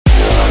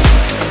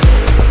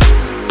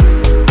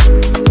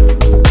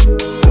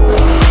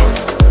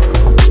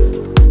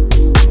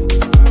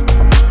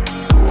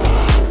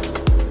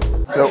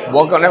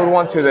Welcome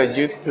everyone to the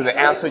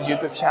ANSO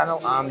YouTube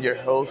channel. I'm your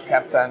host,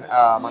 Captain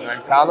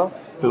Manuel Calo.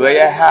 Today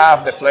I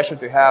have the pleasure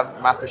to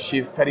have Master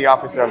Chief Petty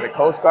Officer of the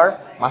Coast Guard,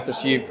 Master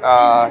Chief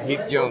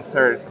Heath Jones.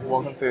 Sir,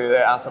 welcome to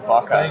the ANSO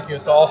podcast. Thank you.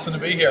 It's awesome to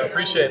be here.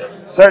 Appreciate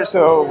it. Sir,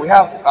 so we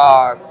have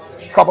a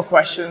couple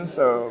questions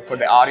for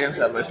the audience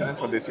that listening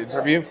for this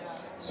interview.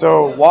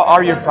 So what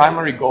are your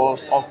primary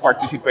goals of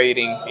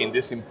participating in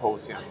this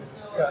symposium?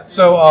 Yeah,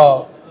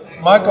 so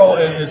my goal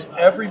is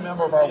every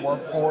member of our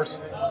workforce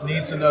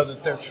needs to know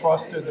that they're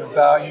trusted, they're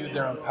valued,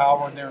 they're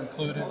empowered, they're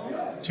included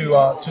to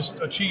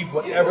achieve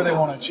whatever they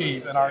want to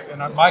achieve.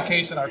 In my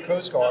case, in our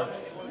Coast Guard,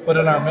 but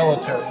in our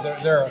military,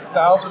 there are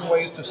 1,000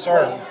 ways to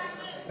serve,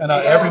 and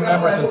every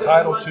member is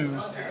entitled to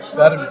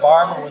that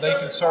environment where they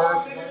can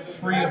serve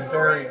free of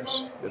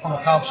barriers from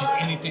accomplishing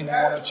anything they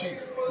want to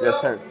achieve. Yes,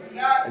 sir.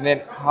 And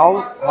then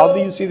how do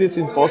you see this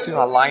symposium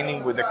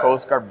aligning with the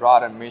Coast Guard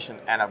broader mission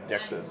and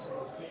objectives?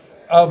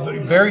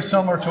 Very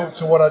similar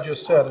to what I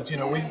just said.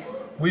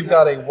 We've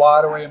got a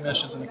wide array of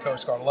missions in the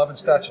Coast Guard, 11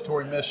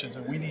 statutory missions,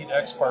 and we need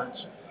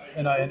experts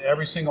in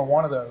every single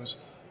one of those.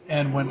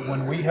 And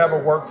when we have a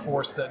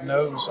workforce that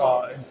knows,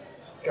 I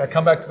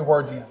come back to the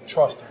words again,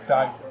 trusted,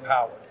 valued,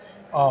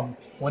 empowered.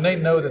 When they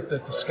know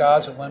that the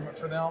sky's the limit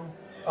for them,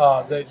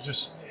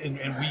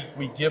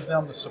 we give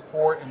them the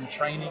support and the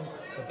training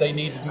that they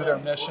need to do their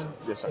mission.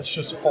 Yes, sir. It's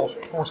just a force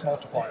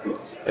multiplier.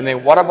 And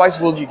then what advice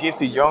would you give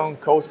to young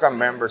Coast Guard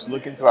members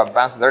looking to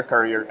advance their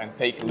career and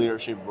take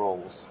leadership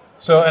roles?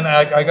 So, and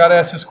I got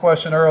asked this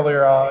question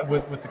earlier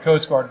with the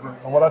Coast Guard group,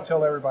 and what I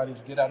tell everybody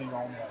is get out of your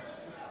own way.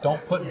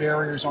 Don't put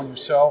barriers on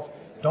yourself.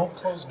 Don't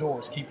close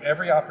doors. Keep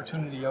every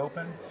opportunity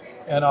open,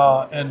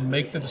 and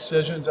make the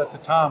decisions at the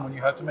time when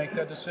you have to make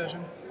that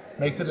decision.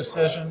 Make the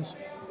decisions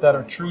that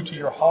are true to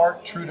your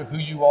heart, true to who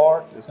you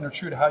are, and are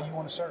true to how you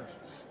want to serve.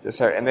 Yes,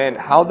 sir. And then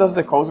how does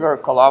the Coast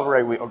Guard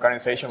collaborate with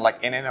organizations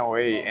like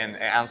NNOA and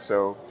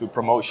ANSO to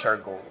promote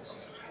shared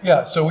goals?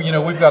 Yeah, so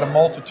we've got a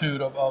multitude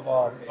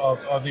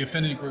of the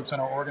affinity groups in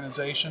our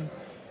organization,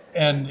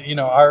 and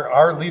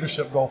our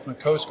leadership goal from the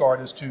Coast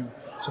Guard is to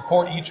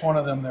support each one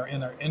of them in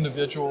their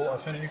individual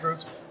affinity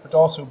groups, but to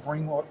also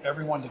bring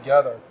everyone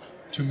together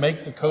to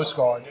make the Coast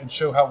Guard and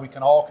show how we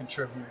can all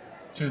contribute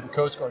to the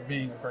Coast Guard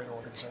being a great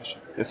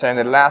organization. Yes, sir. And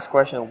the last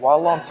question, what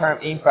long-term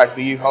impact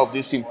do you hope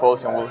this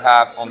symposium will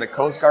have on the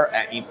Coast Guard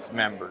and its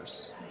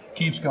members?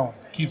 Keeps going.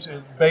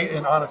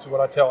 And honestly,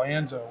 what I tell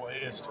ANSO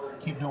is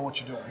keep doing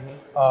what you're doing.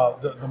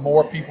 The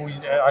more people,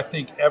 I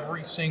think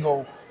every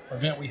single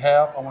event we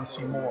have, I want to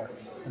see more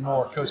and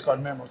more Coast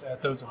Guard members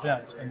at those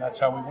events, and that's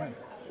how we win.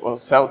 Well,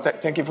 so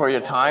thank you for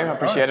your time. I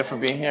appreciate it for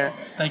being here.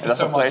 Thank you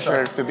so much. It's a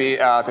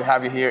pleasure to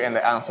have you here in the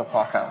ANSO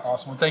podcast.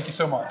 Awesome. Well, thank you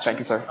so much. Thank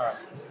you, sir. All right.